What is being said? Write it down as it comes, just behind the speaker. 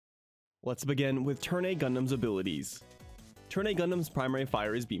Let's begin with Turn A Gundam's abilities. Turn A Gundam's primary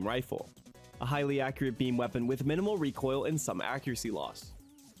fire is Beam Rifle, a highly accurate beam weapon with minimal recoil and some accuracy loss.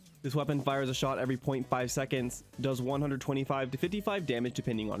 This weapon fires a shot every 0.5 seconds, does 125 to 55 damage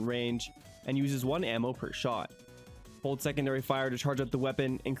depending on range, and uses 1 ammo per shot. Hold secondary fire to charge up the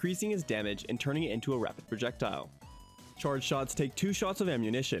weapon, increasing its damage and turning it into a rapid projectile. Charge shots take 2 shots of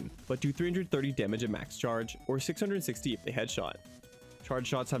ammunition, but do 330 damage at max charge, or 660 if they headshot. Charge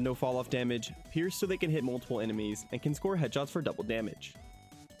shots have no fall-off damage, pierce so they can hit multiple enemies, and can score headshots for double damage.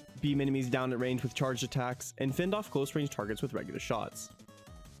 Beam enemies down at range with charged attacks, and fend off close-range targets with regular shots.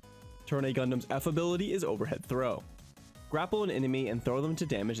 Turn A Gundam's F ability is Overhead Throw. Grapple an enemy and throw them to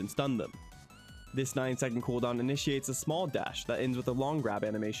damage and stun them. This 9-second cooldown initiates a small dash that ends with a long grab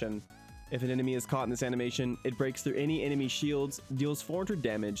animation. If an enemy is caught in this animation, it breaks through any enemy shields, deals 400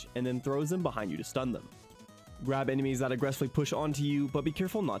 damage, and then throws them behind you to stun them. Grab enemies that aggressively push onto you, but be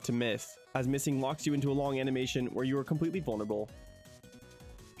careful not to miss, as missing locks you into a long animation where you are completely vulnerable.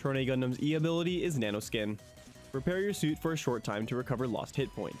 Turn A Gundam's E ability is Nanoskin. Repair your suit for a short time to recover lost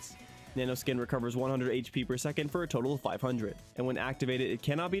hit points. Nanoskin recovers 100 HP per second for a total of 500, and when activated it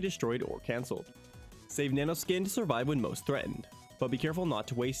cannot be destroyed or cancelled. Save Nanoskin to survive when most threatened, but be careful not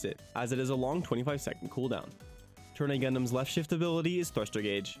to waste it, as it is a long 25-second cooldown. Turn A Gundam's left shift ability is Thruster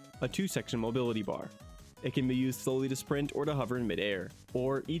Gauge, a 2-section mobility bar. It can be used slowly to sprint or to hover in mid-air,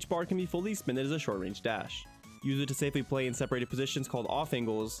 or each bar can be fully expended as a short-range dash. Use it to safely play in separated positions called off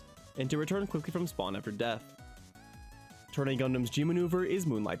angles, and to return quickly from spawn after death. Turn A Gundam's G maneuver is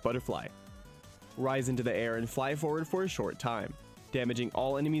Moonlight Butterfly. Rise into the air and fly forward for a short time, damaging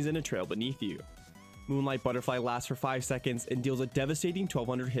all enemies in a trail beneath you. Moonlight Butterfly lasts for 5 seconds and deals a devastating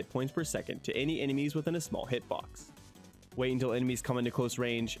 1200 hit points per second to any enemies within a small hitbox. Wait until enemies come into close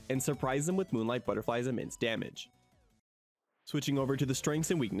range, and surprise them with Moonlight Butterfly's immense damage. Switching over to the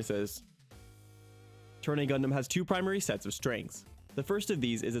strengths and weaknesses. Turn A Gundam has 2 primary sets of strengths. The first of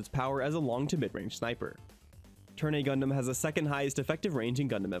these is its power as a long to mid-range sniper. Turn A Gundam has the second highest effective range in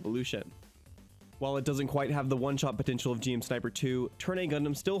Gundam Evolution. While it doesn't quite have the one-shot potential of GM Sniper 2, Turn A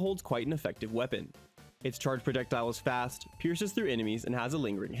Gundam still holds quite an effective weapon. Its charged projectile is fast, pierces through enemies, and has a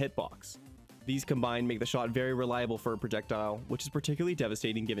lingering hitbox. These combined make the shot very reliable for a projectile, which is particularly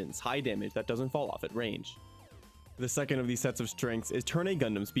devastating given its high damage that doesn't fall off at range. The second of these sets of strengths is Turn A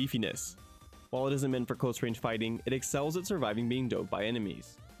Gundam's beefiness. While it isn't meant for close range fighting, it excels at surviving being dove by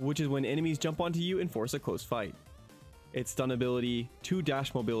enemies, which is when enemies jump onto you and force a close fight. Its stun ability, 2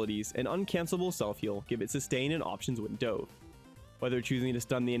 dash mobilities, and uncancelable self-heal give it sustain and options when dove. Whether choosing to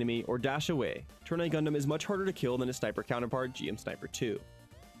stun the enemy or dash away, Turn A Gundam is much harder to kill than its sniper counterpart GM Sniper 2.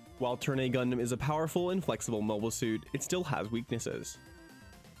 While Turn A Gundam is a powerful and flexible mobile suit, it still has weaknesses.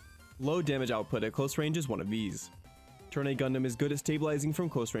 Low damage output at close range is one of these. Turn A Gundam is good at stabilizing from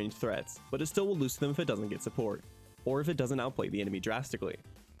close range threats, but it still will lose them if it doesn't get support, or if it doesn't outplay the enemy drastically.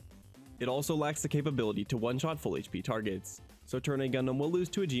 It also lacks the capability to one-shot full HP targets, so Turn A Gundam will lose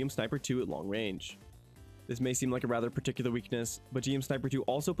to a GM Sniper 2 at long range. This may seem like a rather particular weakness, but GM Sniper 2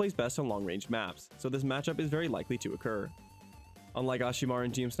 also plays best on long-range maps, so this matchup is very likely to occur. Unlike Ashimar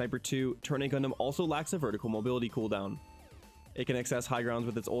and GM Sniper 2, Turn A Gundam also lacks a vertical mobility cooldown. It can access high grounds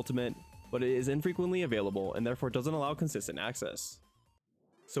with its ultimate, but it is infrequently available and therefore doesn't allow consistent access.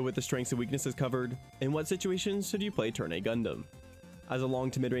 So with the strengths and weaknesses covered, in what situations should you play Turn A Gundam? As a long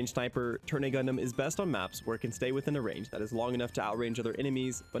to mid-range sniper, Turn A Gundam is best on maps where it can stay within a range that is long enough to outrange other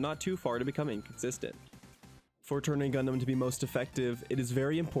enemies, but not too far to become inconsistent. For Turn A Gundam to be most effective, it is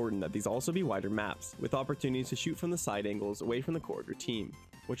very important that these also be wider maps, with opportunities to shoot from the side angles away from the core of your team,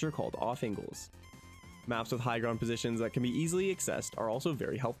 which are called off angles. Maps with high ground positions that can be easily accessed are also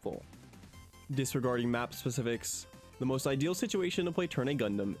very helpful. Disregarding map specifics, the most ideal situation to play Turn A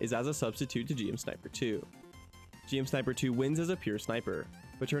Gundam is as a substitute to GM Sniper 2. GM Sniper 2 wins as a pure sniper,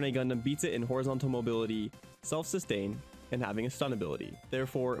 but Turn A Gundam beats it in horizontal mobility, self-sustain, and having a stun ability,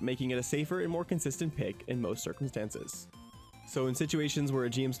 therefore making it a safer and more consistent pick in most circumstances. So in situations where a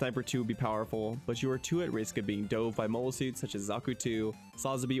GM Sniper 2 would be powerful, but you are too at risk of being dove by mobile suits such as Zaku 2,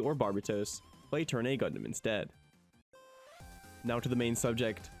 Sazabi, or Barbatos, play Turn A Gundam instead. Now to the main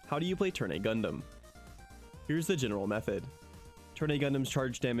subject, how do you play Turn A Gundam? Here's the general method. Turn A Gundam's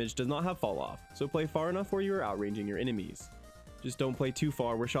charge damage does not have fall off, so play far enough where you are outranging your enemies. Just don't play too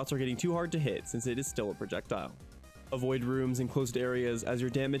far where shots are getting too hard to hit since it is still a projectile. Avoid rooms and closed areas as your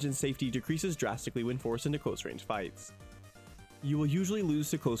damage and safety decreases drastically when forced into close range fights. You will usually lose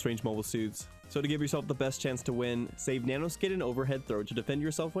to close range mobile suits, so to give yourself the best chance to win, save Nanoskin and Overhead Throw to defend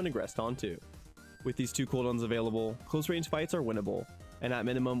yourself when aggressed onto. With these 2 cooldowns available, close range fights are winnable, and at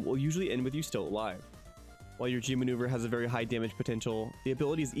minimum will usually end with you still alive. While your G maneuver has a very high damage potential, the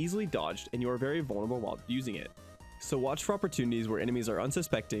ability is easily dodged and you are very vulnerable while using it. So watch for opportunities where enemies are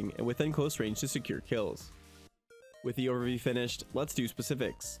unsuspecting and within close range to secure kills. With the overview finished, let's do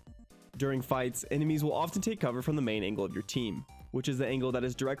specifics. During fights, enemies will often take cover from the main angle of your team, which is the angle that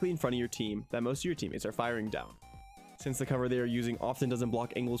is directly in front of your team that most of your teammates are firing down. Since the cover they are using often doesn't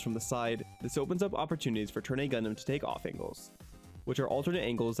block angles from the side, this opens up opportunities for Turn A Gundam to take off angles, which are alternate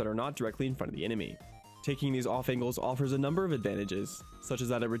angles that are not directly in front of the enemy. Taking these off angles offers a number of advantages, such as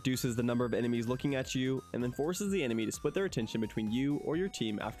that it reduces the number of enemies looking at you and then forces the enemy to split their attention between you or your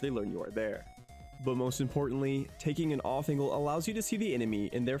team after they learn you are there. But most importantly, taking an off angle allows you to see the enemy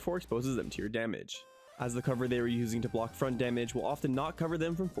and therefore exposes them to your damage, as the cover they are using to block front damage will often not cover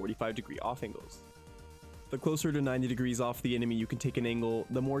them from 45-degree off angles. The closer to 90 degrees off the enemy you can take an angle,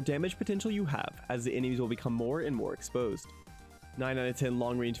 the more damage potential you have, as the enemies will become more and more exposed. 9 out of 10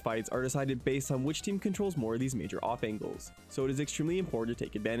 long-range fights are decided based on which team controls more of these major off angles, so it is extremely important to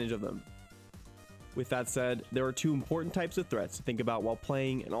take advantage of them. With that said, there are two important types of threats to think about while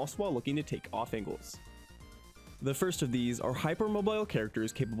playing and also while looking to take off angles. The first of these are hypermobile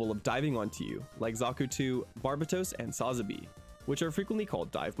characters capable of diving onto you, like Zakuto, Barbatos, and Sazabi, which are frequently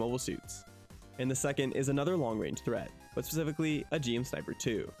called dive mobile suits. And the second is another long-range threat, but specifically a GM Sniper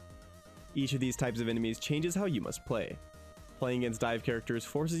 2. Each of these types of enemies changes how you must play. Playing against dive characters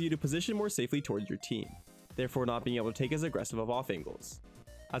forces you to position more safely towards your team, therefore not being able to take as aggressive of off angles.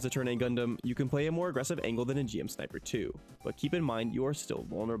 As a Turn A Gundam, you can play a more aggressive angle than a GM Sniper 2, but keep in mind you are still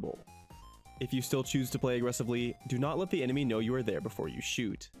vulnerable. If you still choose to play aggressively, do not let the enemy know you are there before you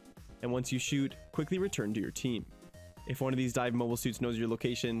shoot. And once you shoot, quickly return to your team. If one of these dive mobile suits knows your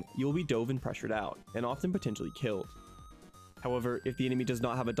location, you will be dove and pressured out, and often potentially killed. However, if the enemy does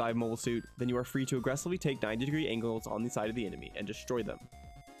not have a dive mobile suit, then you are free to aggressively take 90-degree angles on the side of the enemy and destroy them.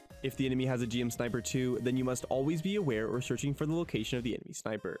 If the enemy has a GM Sniper 2, then you must always be aware or searching for the location of the enemy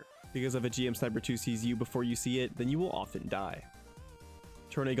sniper, because if a GM Sniper 2 sees you before you see it, then you will often die.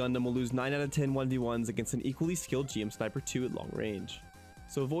 Turn A Gundam will lose 9 out of 10 1v1s against an equally skilled GM Sniper 2 at long range,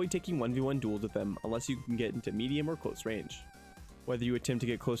 so avoid taking 1v1 duels with them unless you can get into medium or close range. Whether you attempt to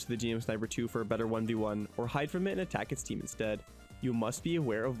get close to the GM Sniper 2 for a better 1v1 or hide from it and attack its team instead, you must be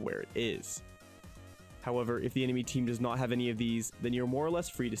aware of where it is. However, if the enemy team does not have any of these, then you're more or less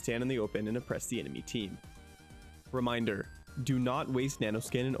free to stand in the open and oppress the enemy team. Reminder, do not waste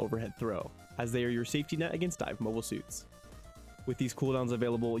nanoskin and overhead throw, as they are your safety net against dive mobile suits. With these cooldowns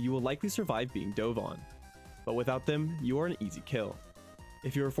available, you will likely survive being dove on, but without them, you are an easy kill.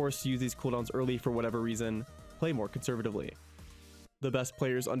 If you are forced to use these cooldowns early for whatever reason, play more conservatively. The best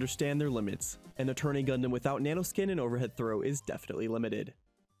players understand their limits, and a Turn A Gundam without nanoskin and overhead throw is definitely limited.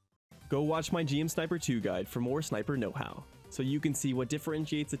 Go watch my GM Sniper 2 guide for more sniper know-how, so you can see what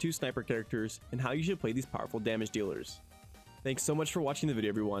differentiates the two sniper characters and how you should play these powerful damage dealers. Thanks so much for watching the video,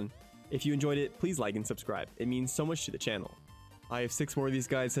 everyone. If you enjoyed it, please like and subscribe, it means so much to the channel. I have 6 more of these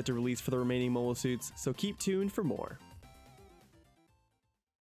guides set to release for the remaining mobile suits, so keep tuned for more.